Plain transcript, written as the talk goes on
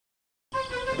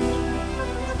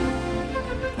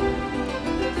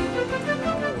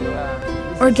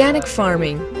Organic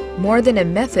farming, more than a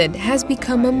method, has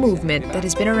become a movement that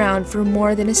has been around for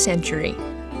more than a century.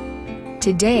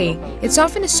 Today, it's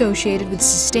often associated with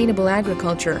sustainable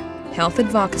agriculture, health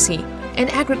advocacy, and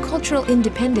agricultural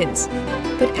independence.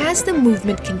 But as the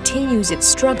movement continues its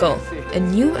struggle, a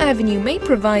new avenue may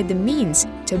provide the means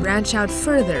to branch out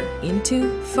further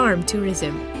into farm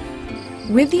tourism.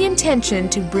 With the intention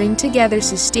to bring together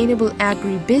sustainable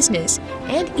agribusiness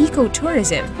and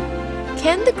ecotourism,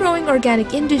 can the growing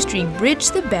organic industry bridge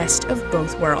the best of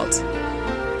both worlds?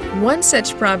 One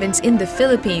such province in the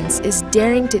Philippines is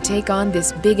daring to take on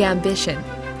this big ambition.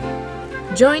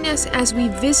 Join us as we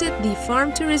visit the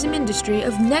farm tourism industry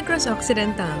of Negros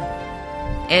Occidental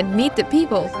and meet the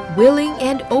people willing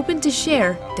and open to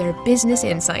share their business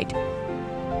insight.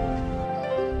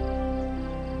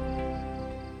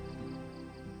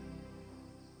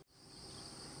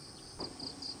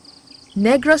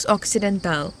 Negros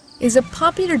Occidental is a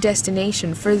popular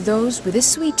destination for those with a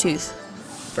sweet tooth,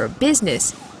 for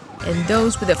business, and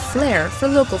those with a flair for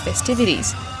local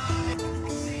festivities.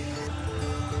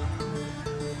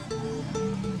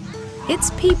 Its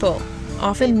people,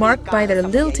 often marked by their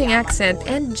lilting accent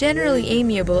and generally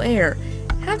amiable air,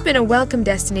 have been a welcome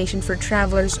destination for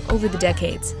travelers over the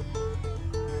decades.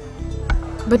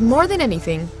 But more than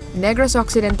anything, Negros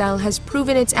Occidental has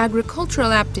proven its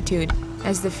agricultural aptitude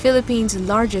as the Philippines'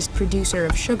 largest producer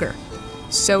of sugar.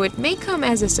 So it may come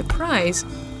as a surprise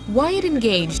why it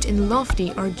engaged in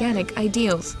lofty organic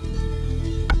ideals.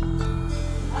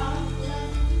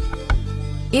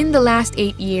 In the last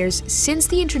 8 years, since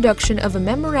the introduction of a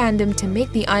memorandum to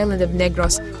make the island of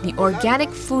Negros the organic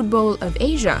food bowl of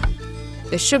Asia,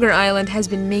 the sugar island has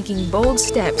been making bold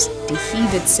steps to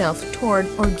heave itself toward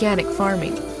organic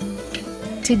farming.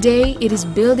 Today, it is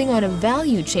building on a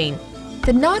value chain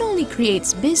that not only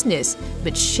creates business,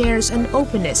 but shares an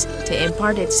openness to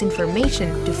impart its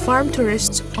information to farm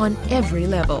tourists on every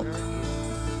level.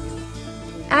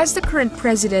 As the current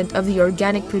president of the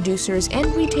Organic Producers and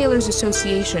Retailers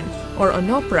Association, or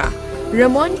ONOPRA,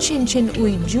 Ramon Chinchin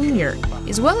Uy Jr.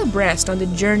 is well abreast on the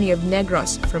journey of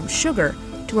Negros from sugar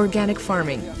to organic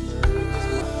farming.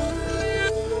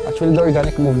 Actually, the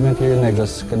organic movement here in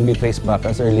Negros can be traced back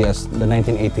as early as the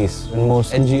 1980s, when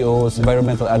most NGOs,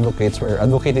 environmental advocates, were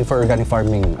advocating for organic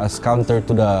farming as counter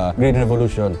to the Green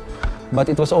Revolution. But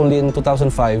it was only in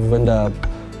 2005 when the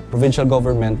provincial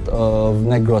government of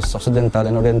Negros Occidental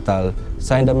and Oriental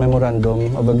signed a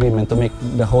memorandum of agreement to make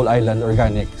the whole island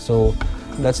organic. So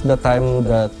that's the time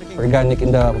that organic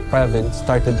in the province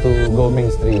started to go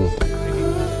mainstream.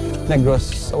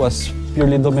 Negros was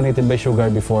purely dominated by sugar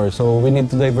before, so we need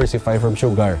to diversify from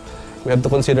sugar. We have to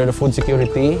consider the food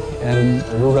security and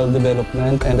rural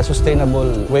development and a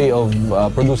sustainable way of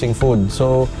producing food.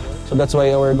 So that's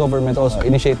why our government also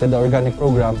initiated the organic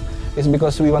program, is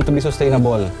because we want to be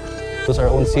sustainable. We produce our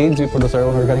own seeds, we produce our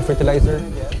own organic fertilizer,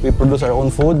 we produce our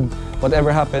own food.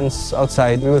 Whatever happens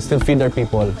outside, we will still feed our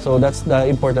people. So that's the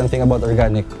important thing about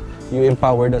organic. You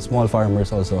empower the small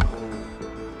farmers also.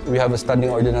 We have a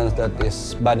standing ordinance that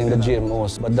is banning the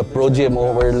GMOs, but the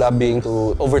pro-GMO were lobbying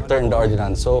to overturn the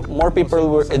ordinance. So more people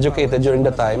were educated during the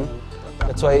time.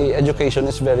 That's why education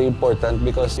is very important,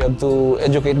 because you have to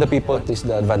educate the people what is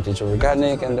the advantage of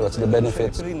organic and what's the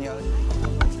benefits.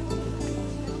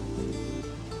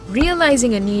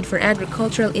 Realizing a need for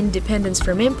agricultural independence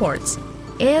from imports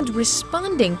and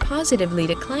responding positively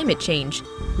to climate change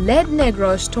led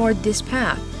Negros toward this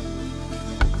path.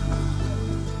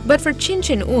 But for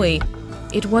Chinchin Uy,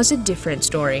 it was a different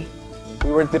story.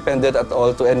 We weren't dependent at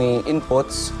all to any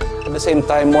inputs. At the same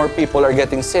time, more people are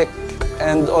getting sick,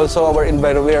 and also our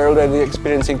environment, we are already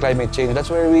experiencing climate change. That's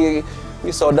where we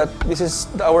saw that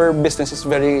our business is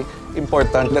very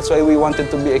important. That's why we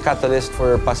wanted to be a catalyst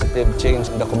for positive change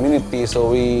in the community. So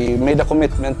we made a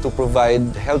commitment to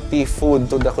provide healthy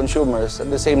food to the consumers, at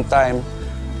the same time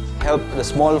help the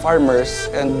small farmers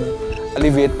and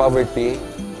alleviate poverty.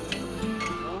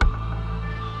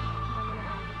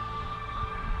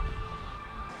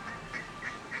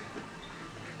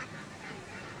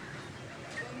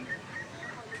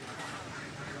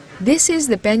 This is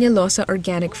the Peñalosa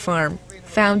Organic Farm,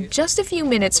 found just a few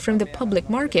minutes from the public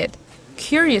market.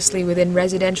 Curiously within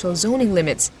residential zoning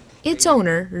limits, its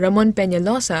owner, Ramon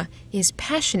Peñalosa, is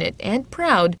passionate and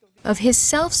proud of his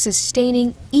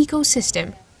self-sustaining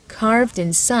ecosystem carved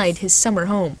inside his summer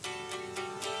home.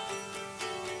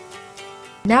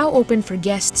 Now open for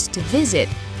guests to visit,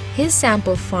 his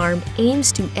sample farm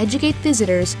aims to educate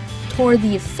visitors toward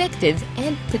the effective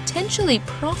and potentially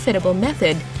profitable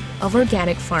method of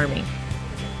organic farming.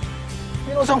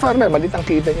 Yung usang farmer, malitang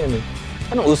kita niyan eh.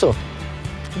 Anong uso?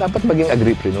 Dapat maging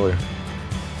agripreneur.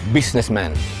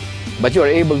 businessman, but you are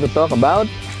able to talk about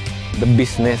the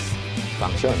business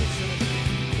functions.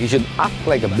 You should act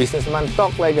like a businessman,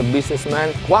 talk like a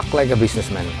businessman, quack like a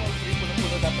businessman.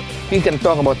 He can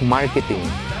talk about marketing.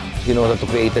 You know how to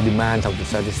create a demand, how to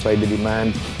satisfy the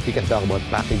demand. He can talk about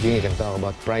packaging, he can talk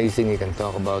about pricing, he can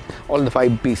talk about all the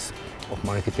 5 P's of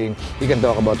marketing. He can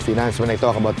talk about finance when I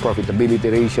talk about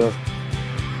profitability ratios.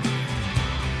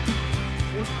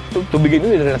 To begin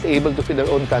with, they're not able to feed their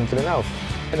own country now.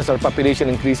 And as our population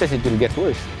increases, it will get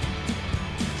worse.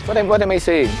 What am I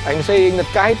saying? I'm saying that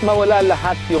kahit mawala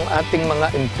lahat yung ating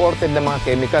mga imported na mga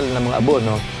chemical na mga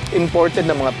abono, imported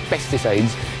na mga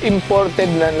pesticides, imported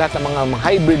na lahat ng mga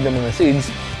hybrid na mga seeds,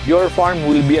 your farm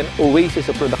will be an oasis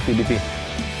of productivity.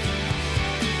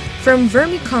 From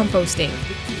vermicomposting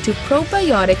to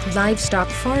probiotic livestock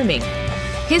farming,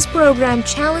 his program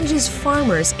challenges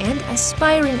farmers and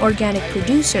aspiring organic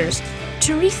producers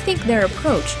to rethink their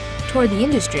approach toward the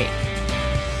industry.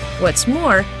 What's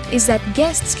more is that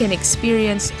guests can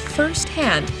experience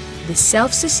firsthand the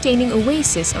self-sustaining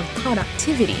oasis of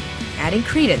productivity, adding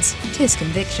credence to his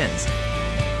convictions.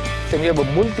 And you have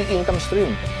a multi-income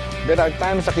stream. There are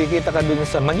times nakikita ka dun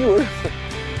sa manure,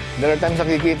 there are times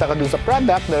nakikita ka dun sa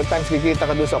product, there are times nakikita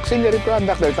ka dun sa auxiliary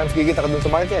product, there are times nakikita ka dun sa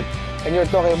market. And you're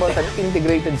talking about an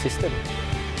integrated system.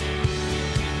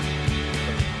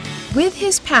 With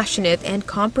his passionate and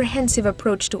comprehensive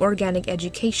approach to organic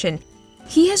education,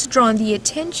 he has drawn the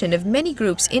attention of many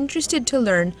groups interested to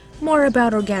learn more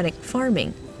about organic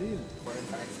farming.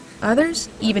 Others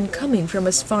even coming from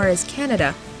as far as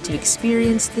Canada to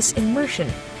experience this immersion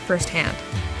firsthand.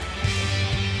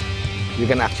 You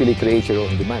can actually create your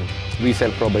own demand. We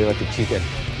sell probiotic chicken.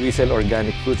 We sell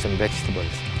organic fruits and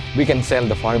vegetables. We can sell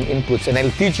the farm inputs, and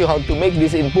I'll teach you how to make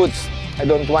these inputs. I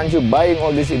don't want you buying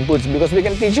all these inputs because we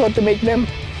can teach you how to make them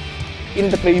in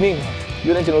the training.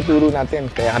 Yun ang tinuturo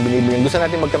natin. Kaya kami binibiling. Gusto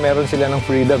natin magkameron sila ng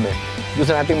freedom eh.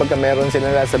 Gusto natin magkameron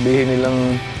sila na sabihin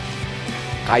nilang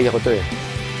kaya ko to eh.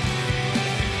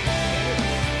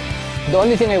 The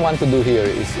only thing I want to do here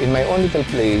is in my own little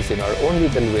place, in our own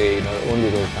little way, in our own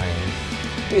little time,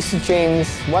 is to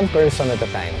change one person at a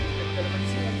time.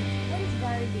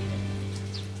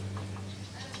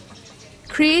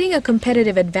 Creating a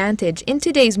competitive advantage in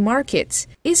today's markets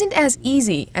isn't as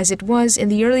easy as it was in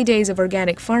the early days of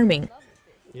organic farming.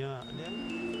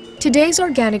 Today's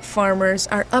organic farmers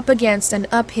are up against an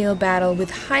uphill battle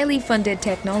with highly funded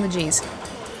technologies.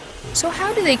 So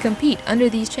how do they compete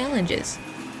under these challenges?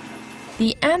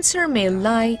 The answer may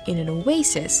lie in an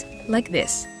oasis like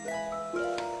this.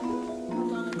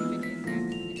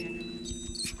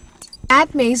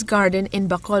 At May's Garden in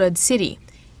Bacolod City,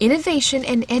 innovation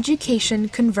and education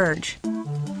converge.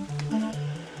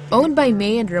 Owned by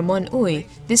May and Ramon Uy,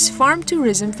 this farm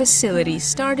tourism facility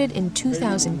started in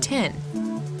 2010.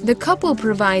 The couple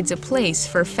provides a place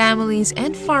for families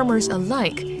and farmers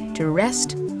alike to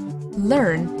rest,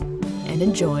 learn, and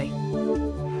enjoy.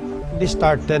 This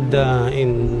started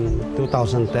in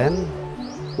 2010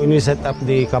 when we set up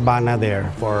the cabana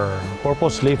there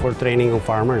purposely for training of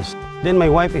farmers. Then my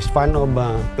wife is fond of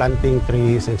planting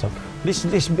trees and so. This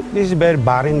is very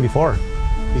barren before.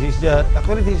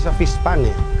 Actually this is a fish pan.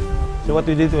 So what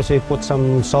we did was we put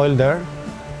some soil there,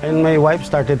 and my wife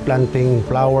started planting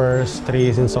flowers,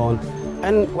 trees, and so on.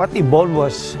 And what evolved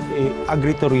was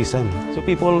agritourism. So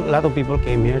a lot of people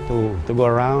came here to go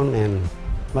around, and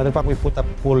matter of fact, we put a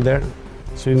pool there,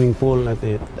 swimming pool at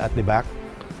the back,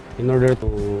 in order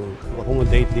to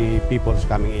accommodate the people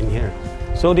coming in here.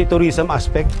 So the tourism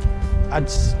aspect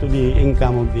adds to the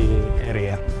income of the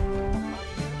area.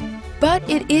 But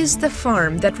it is the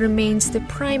farm that remains the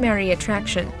primary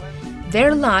attraction.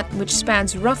 Their lot, which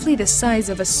spans roughly the size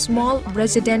of a small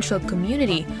residential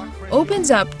community,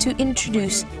 opens up to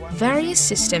introduce various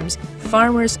systems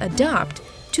farmers adopt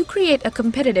to create a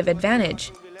competitive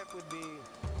advantage.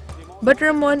 But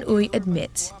Ramon Uy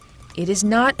admits it is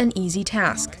not an easy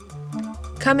task.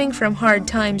 Coming from hard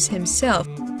times himself,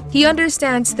 he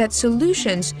understands that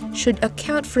solutions should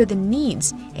account for the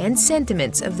needs and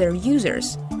sentiments of their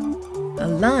users,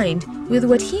 aligned with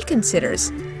what he considers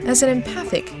as an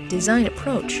empathic design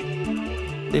approach.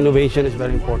 Innovation is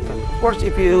very important. Of course,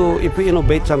 if we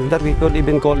innovate something, that we could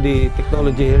even call the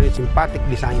technology here is empathic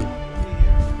design.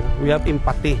 We have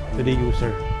empathy to the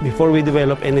user. Before we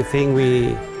develop anything,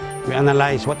 we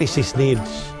analyze what is his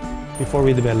needs before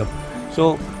we develop.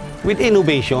 So with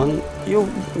innovation, you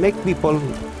make people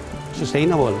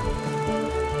sustainable.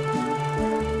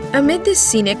 Amid this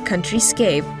scenic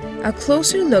countryscape, a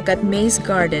closer look at May's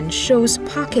Garden shows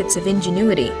pockets of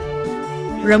ingenuity.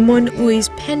 Ramon Uy's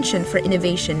penchant for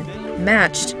innovation,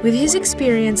 matched with his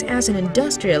experience as an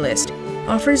industrialist,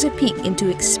 offers a peek into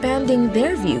expanding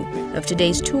their view of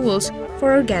today's tools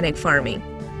for organic farming.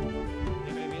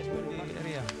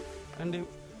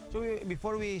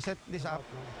 Before we set this up,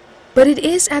 But it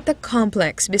is at the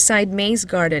complex beside May's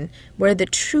garden where the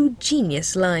true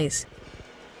genius lies.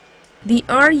 The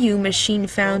RU Machine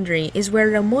Foundry is where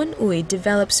Ramon Uy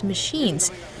develops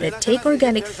machines that take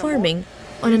organic farming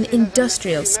on an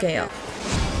industrial scale.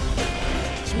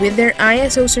 With their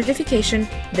ISO certification,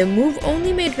 the move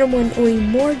only made Ramon Uy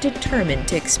more determined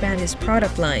to expand his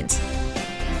product lines.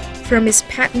 From his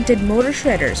patented motor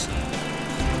shredders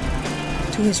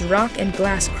to his rock and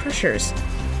glass crushers,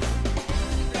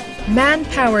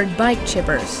 man-powered bike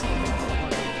chippers,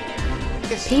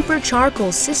 paper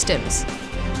charcoal systems,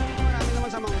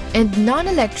 and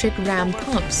non-electric ram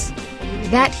pumps,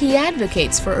 that he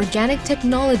advocates for organic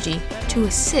technology to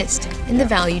assist in the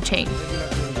value chain.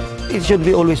 it should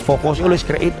be always focused, always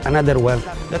create another wealth.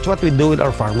 That's what we do with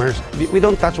our farmers. We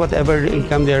don't touch whatever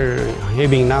income they're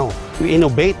having now. We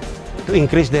innovate to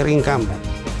increase their income.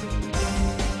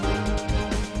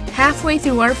 Halfway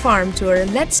through our farm tour,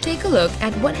 let's take a look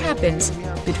at what happens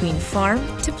between farm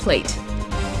to plate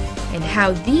and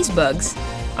how these bugs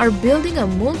are building a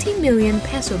multi-million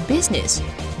peso business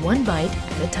one bite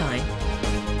at a time.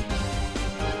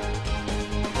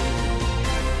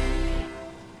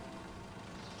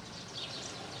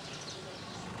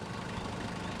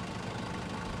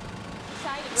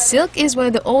 Silk is one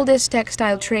of the oldest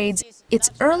textile trades. Its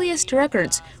earliest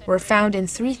records were found in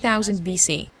 3000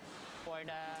 BC.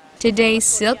 Today,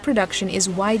 silk production is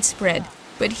widespread,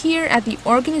 but here at the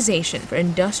Organization for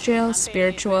Industrial,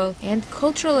 Spiritual, and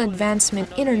Cultural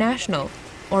Advancement International,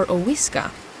 or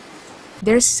OISCA,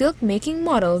 their silk-making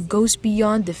model goes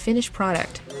beyond the finished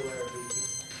product.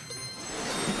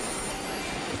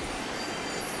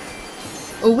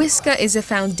 OISCA is a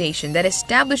foundation that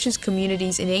establishes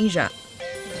communities in Asia,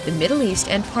 the Middle East,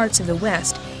 and parts of the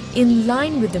West in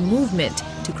line with the movement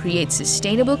to create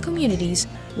sustainable communities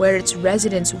where its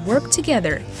residents work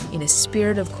together in a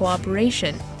spirit of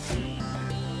cooperation.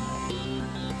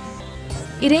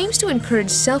 It aims to encourage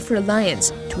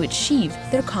self-reliance to achieve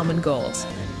their common goals.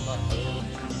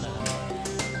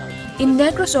 In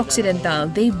Negros Occidental,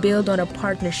 they build on a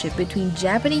partnership between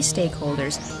Japanese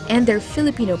stakeholders and their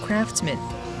Filipino craftsmen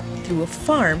through a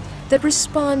farm that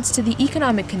responds to the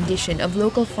economic condition of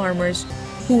local farmers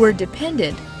who were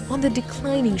dependent on the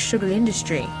declining sugar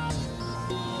industry.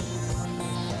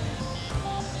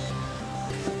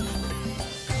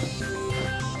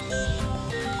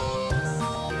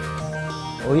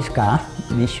 OISCA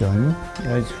vision,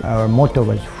 our motto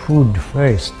was food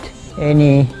first.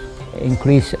 Any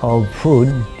increase of food,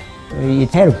 it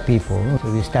helps people.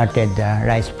 So we started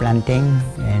rice planting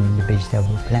and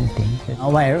vegetable planting.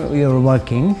 While we were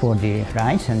working for the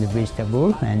rice and the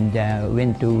vegetable, and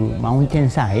went to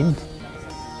mountainside,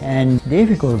 and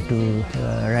difficult to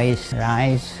raise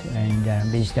rice and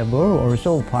vegetable or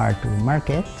so far to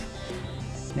market.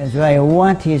 That's why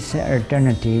what is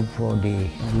alternative for the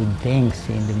good things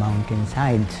in the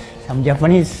mountainside? Some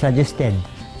Japanese suggested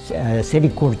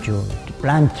sericulture, to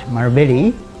plant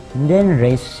mulberry and then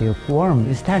raise silkworm.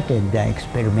 We started the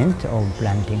experiment of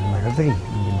planting mulberry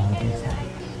in the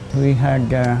mountainside. We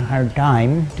had a hard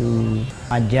time to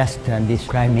adjust this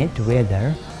climate,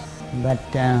 weather, but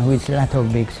with a lot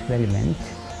of experiments,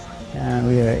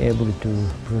 we were able to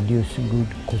produce good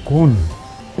cocoon.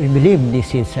 We believe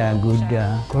this is a good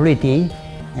quality,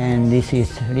 and this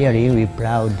is really, we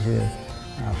proud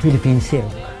Philippine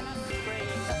silk.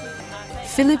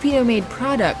 Filipino-made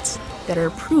products that are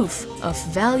proof of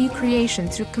value creation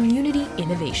through community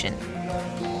innovation.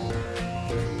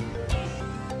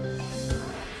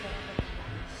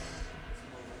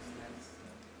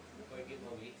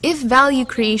 If value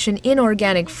creation in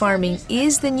organic farming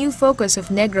is the new focus of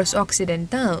Negros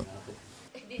Occidental,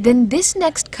 then this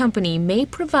next company may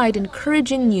provide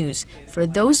encouraging news for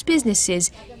those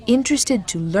businesses interested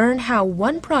to learn how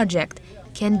one project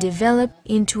can develop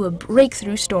into a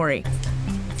breakthrough story.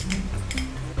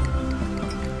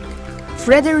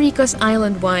 Frederico's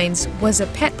Island Wines was a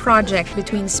pet project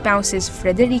between spouses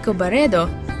Frederico Barredo,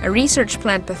 a research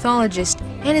plant pathologist,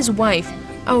 and his wife,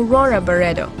 Aurora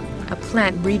Barredo, a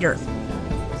plant breeder.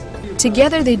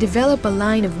 Together they develop a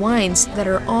line of wines that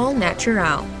are all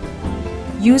natural.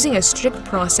 Using a strict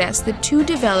process, the two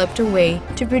developed a way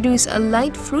to produce a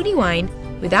light fruity wine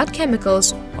without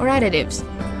chemicals or additives.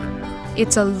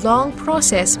 It's a long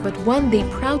process, but one they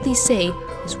proudly say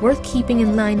is worth keeping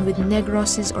in line with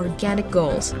Negros' organic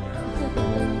goals.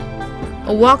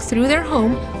 A walk through their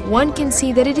home, one can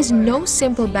see that it is no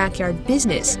simple backyard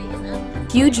business.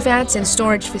 Huge vats and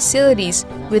storage facilities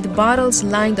with bottles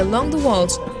lined along the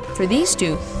walls. For these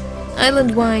two,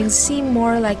 island wines seem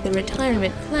more like the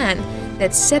retirement plan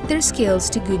that set their skills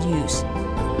to good use.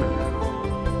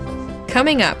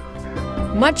 Coming up,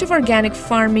 much of organic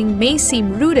farming may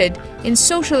seem rooted in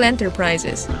social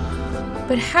enterprises.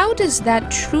 But how does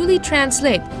that truly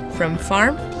translate from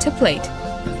farm to plate?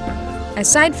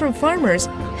 Aside from farmers,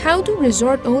 how do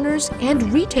resort owners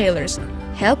and retailers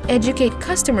help educate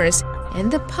customers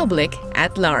and the public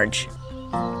at large?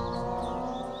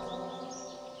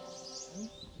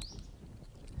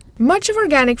 Much of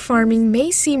organic farming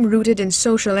may seem rooted in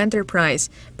social enterprise,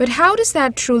 but how does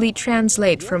that truly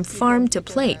translate from farm to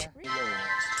plate?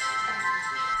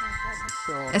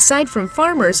 Aside from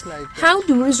farmers, how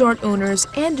do resort owners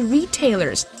and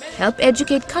retailers help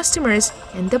educate customers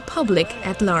and the public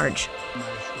at large?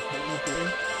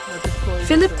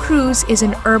 Philip Cruz is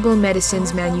an herbal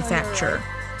medicines manufacturer,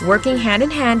 working hand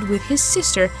in hand with his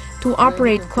sister to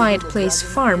operate Quiet Place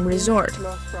Farm Resort.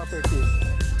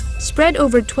 Spread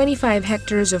over 25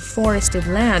 hectares of forested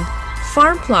land,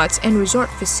 farm plots, and resort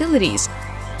facilities,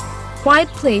 Quiet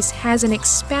Place has an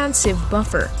expansive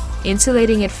buffer,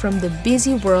 insulating it from the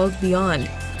busy world beyond.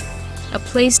 A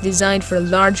place designed for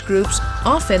large groups,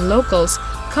 often locals,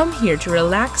 come here to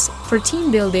relax, for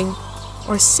team building,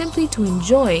 or simply to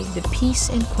enjoy the peace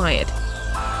and quiet.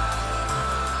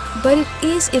 But it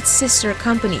is its sister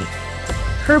company,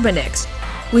 Herbanex,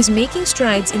 who is making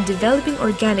strides in developing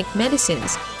organic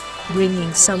medicines,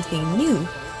 bringing something new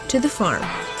to the farm.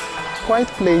 Quiet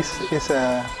Place is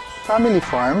a family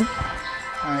farm.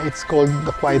 It's called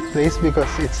the Quiet Place because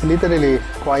it's literally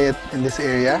quiet in this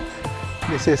area.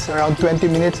 This is around 20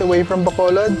 minutes away from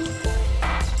Bacolod.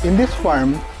 In this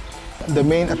farm, the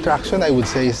main attraction, I would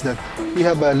say, is that we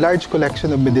have a large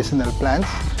collection of medicinal plants.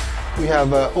 We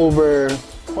have over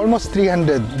almost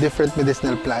 300 different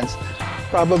medicinal plants.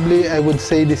 Probably, I would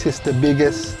say this is the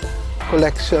biggest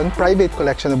collection, private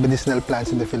collection of medicinal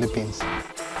plants in the Philippines.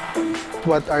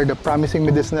 What are the promising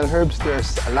medicinal herbs?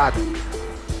 There's a lot.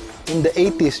 In the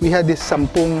 80s, we had this 10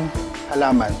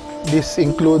 halaman. This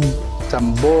include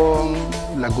sambong,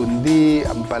 lagundi,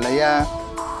 ampalaya,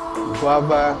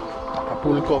 guava,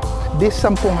 acapulco. This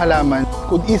 10 halaman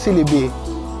could easily be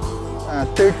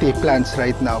 30 plants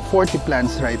right now, 40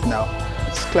 plants right now.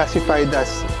 It's classified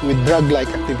as with drug-like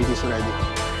activities already.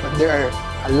 But there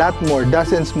are a lot more,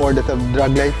 dozens more that have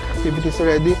drug-like activities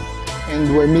already,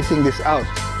 and we're missing this out.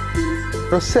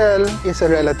 Roselle is a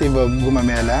relative of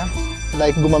gumamela.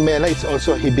 Like gumamela, it's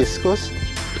also hibiscus.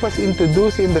 It was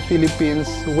introduced in the Philippines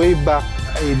way back,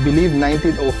 I believe,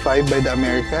 1905 by the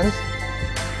Americans.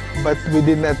 But we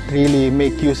did not really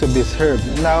make use of this herb.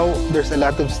 Now, there's a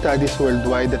lot of studies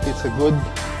worldwide that it's a good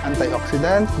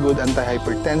antioxidant, good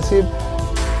antihypertensive.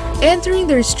 Entering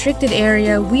the restricted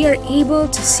area, we are able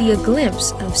to see a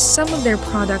glimpse of some of their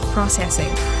product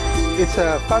processing. It's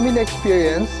a family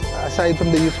experience. Aside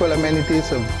from the usual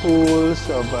amenities of pools,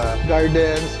 of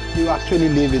gardens, you actually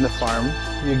live in a farm.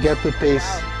 You get to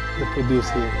taste the produce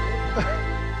here.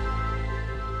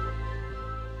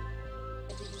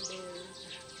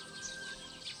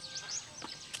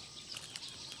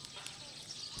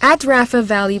 At Rafa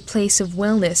Valley Place of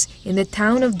Wellness in the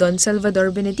town of Don Salvador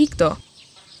Benedicto,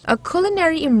 a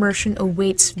culinary immersion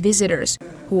awaits visitors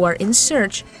who are in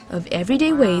search of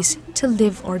everyday ways to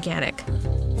live organic.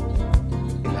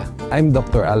 I'm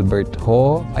Dr. Albert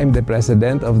Ho. I'm the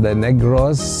president of the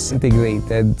Negros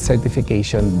Integrated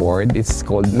Certification Board. It's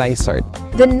called NICERT.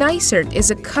 The NICERT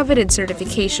is a coveted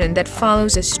certification that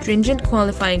follows a stringent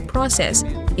qualifying process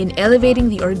in elevating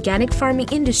the organic farming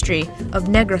industry of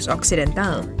Negros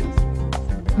Occidental.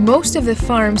 Most of the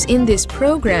farms in this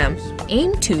program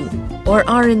aim to or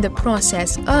are in the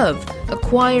process of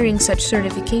acquiring such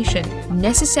certification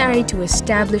necessary to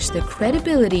establish the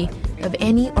credibility of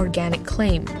any organic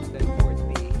claim.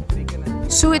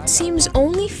 So it seems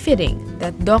only fitting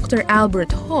that Dr.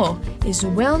 Albert Ho is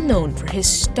well known for his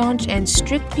staunch and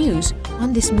strict views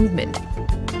on this movement.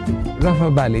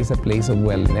 Rafa Valley is a place of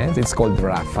wellness. It's called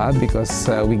Rafa because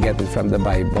we get it from the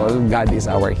Bible. God is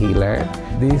our healer.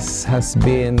 This has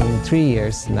been 3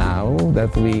 years now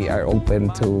that we are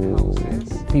open to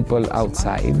people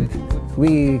outside.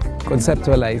 We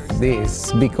conceptualize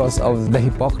this because of the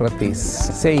Hippocrates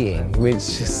saying, which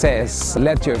says,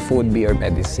 let your food be your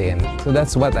medicine. So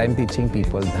that's what I'm teaching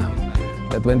people now,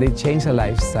 that when they change a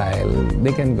lifestyle,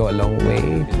 they can go a long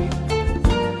way.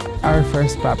 Our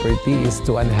first property is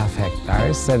 2.5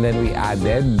 hectares, and then we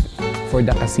added, for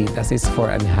the casitas, it's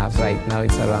 4.5. Right now,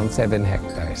 it's around 7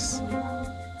 hectares.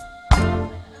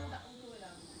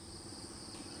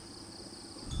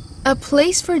 A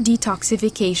place for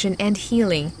detoxification and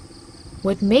healing.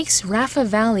 What makes Rafa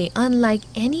Valley unlike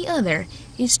any other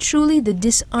is truly the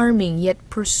disarming yet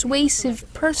persuasive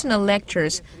personal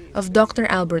lectures of Dr.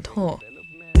 Albert Ho.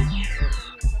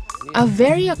 A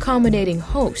very accommodating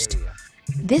host,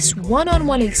 this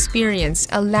one-on-one experience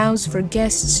allows for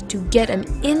guests to get an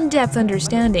in-depth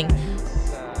understanding.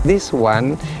 This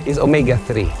one is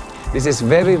omega-3. This is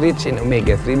very rich in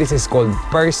omega-3. This is called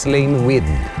purslane weed.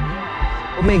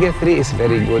 Omega-3 is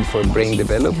very good for brain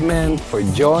development, for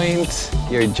joints,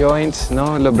 your joints,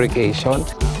 lubrication.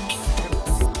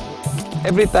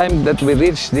 Every time that we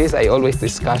reach this, I always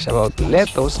discuss about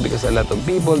lettuce because a lot of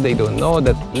people, they don't know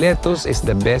that lettuce is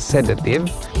the best sedative,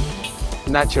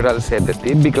 natural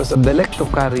sedative, because of the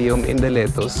lectocarium in the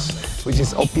lettuce, which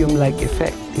is opium-like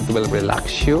effect. It will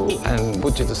relax you and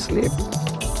put you to sleep.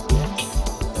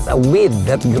 It's a weed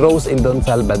that grows in Don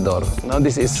Salvador. Now,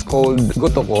 this is called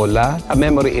gotocola, a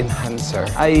memory enhancer.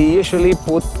 I usually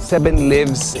put 7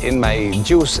 leaves in my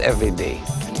juice every day.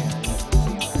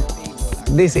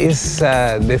 This is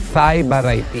the Thai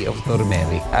variety of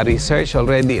turmeric. A research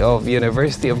already of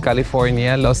University of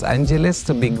California, Los Angeles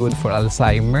to be good for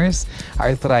Alzheimer's,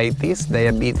 arthritis,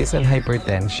 diabetes, and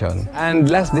hypertension. And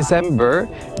last December,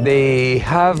 they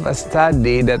have a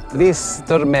study that this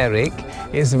turmeric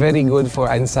is very good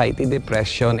for anxiety,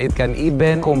 depression. It can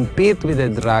even compete with the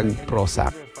drug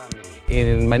Prozac.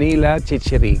 In Manila,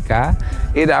 Chichirica.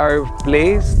 In our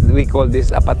place, we call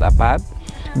this apat-apat.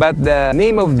 But the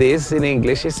name of this in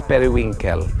English is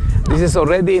periwinkle. This is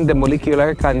already in the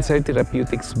Molecular Cancer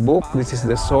Therapeutics book. This is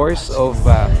the source of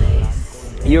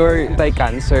your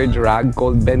anti-cancer drug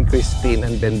called bencristine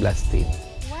and benblastine.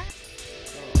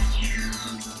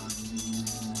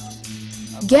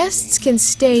 Guests can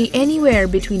stay anywhere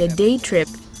between a day trip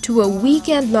to a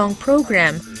weekend-long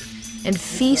program and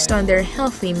feast on their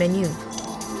healthy menu.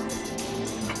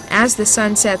 As the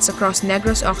sun sets across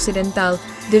Negros Occidental,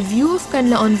 the view of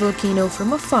Canlaon volcano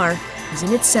from afar is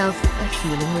in itself a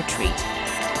healing retreat.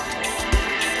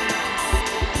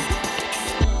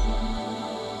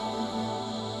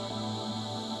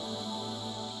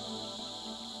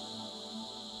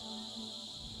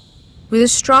 With a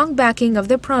strong backing of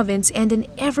the province and an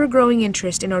ever-growing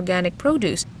interest in organic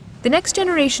produce, the next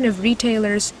generation of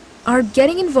retailers are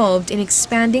getting involved in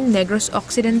expanding Negros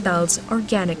Occidental's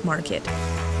organic market.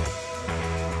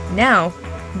 Now,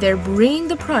 they're bringing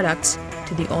the products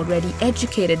to the already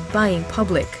educated buying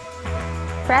public.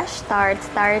 Fresh Start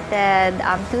started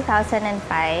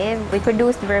 2005. We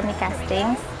produced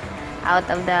vermicastings out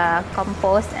of the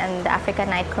compost and the African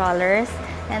night crawlers.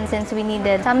 And since we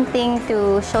needed something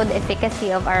to show the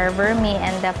efficacy of our vermi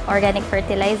and the organic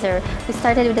fertilizer, we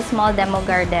started with a small demo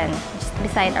garden just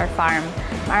beside our farm.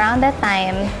 Around that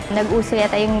time, nag-uso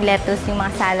yata yung lettuce, yung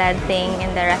mga salad thing in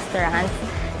the restaurants.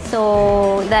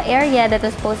 So the area that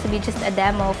was supposed to be just a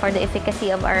demo for the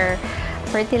efficacy of our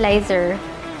fertilizer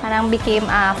parang became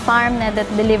a farm that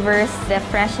delivers the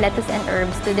fresh lettuce and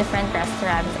herbs to different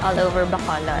restaurants all over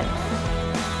Bacolod.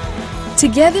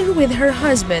 Together with her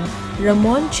husband,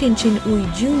 Ramon Chinchin Uy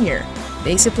Jr.,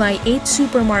 they supply 8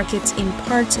 supermarkets in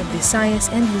parts of Visayas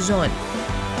and Luzon,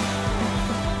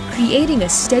 creating a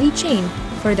steady chain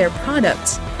for their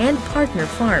products and partner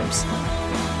farms,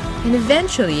 and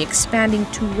eventually expanding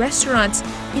to restaurants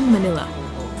in Manila.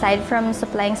 Aside from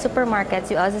supplying supermarkets,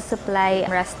 we also supply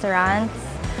restaurants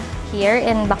here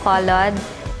in Bacolod.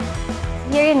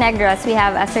 Here in Negros, we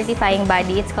have a certifying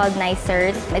body. It's called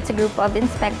NICERT. It's a group of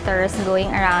inspectors going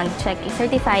around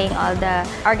certifying all the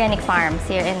organic farms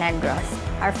here in Negros.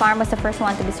 Our farm was the first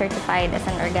one to be certified as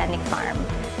an organic farm.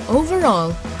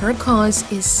 Overall, her cause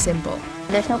is simple.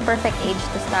 There's no perfect age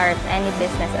to start any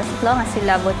business as long as you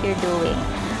love what you're doing.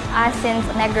 Since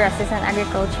Negros is an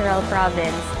agricultural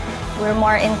province, we're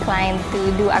more inclined to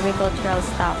do agricultural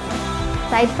stuff.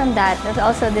 Aside from that, there's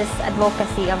also this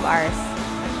advocacy of ours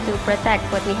to protect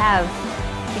what we have.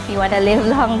 If you want to live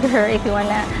longer, if you want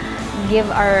to give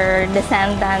our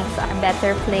descendants a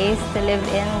better place to live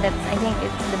in, I think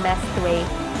it's the best way.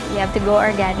 You have to go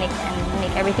organic and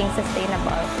make everything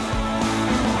sustainable.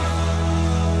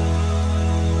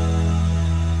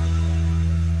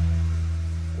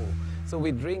 So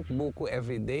we drink buko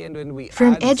every day, and when we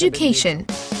From education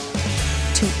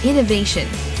to innovation,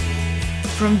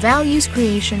 from values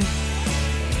creation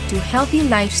to healthy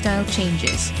lifestyle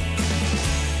changes,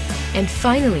 and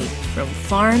finally from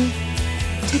farm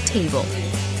to table.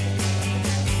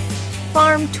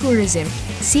 Farm tourism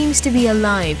seems to be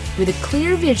alive with a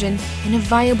clear vision and a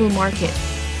viable market.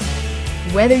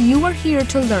 Whether you are here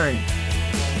to learn,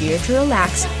 here to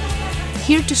relax,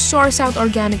 here to source out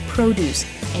organic produce,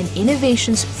 and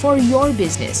innovations for your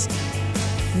business,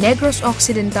 Negros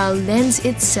Occidental lends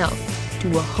itself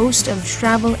to a host of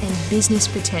travel and business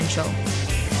potential,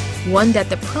 one that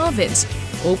the province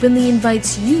openly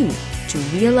invites you to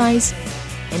realize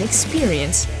and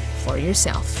experience for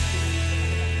yourself.